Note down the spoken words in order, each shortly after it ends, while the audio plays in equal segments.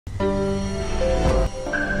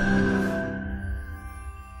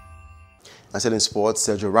And still in sports,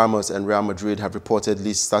 Sergio Ramos and Real Madrid have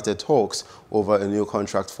reportedly started talks over a new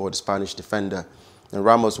contract for the Spanish defender. And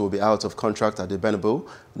Ramos will be out of contract at the Bernabeu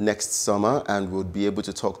next summer and would be able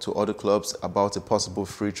to talk to other clubs about a possible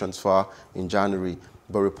free transfer in January.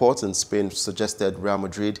 But reports in Spain suggested Real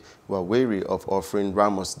Madrid were wary of offering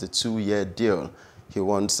Ramos the 2-year deal. He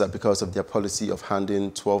wants that because of their policy of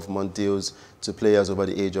handing 12-month deals to players over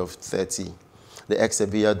the age of 30. The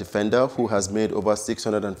ex-Sevilla defender, who has made over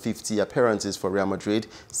 650 appearances for Real Madrid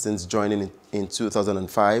since joining in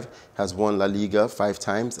 2005, has won La Liga 5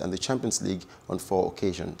 times and the Champions League on 4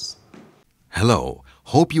 occasions. Hello,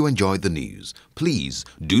 hope you enjoyed the news. Please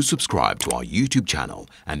do subscribe to our YouTube channel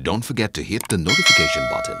and don't forget to hit the notification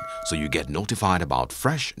button so you get notified about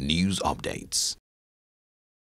fresh news updates.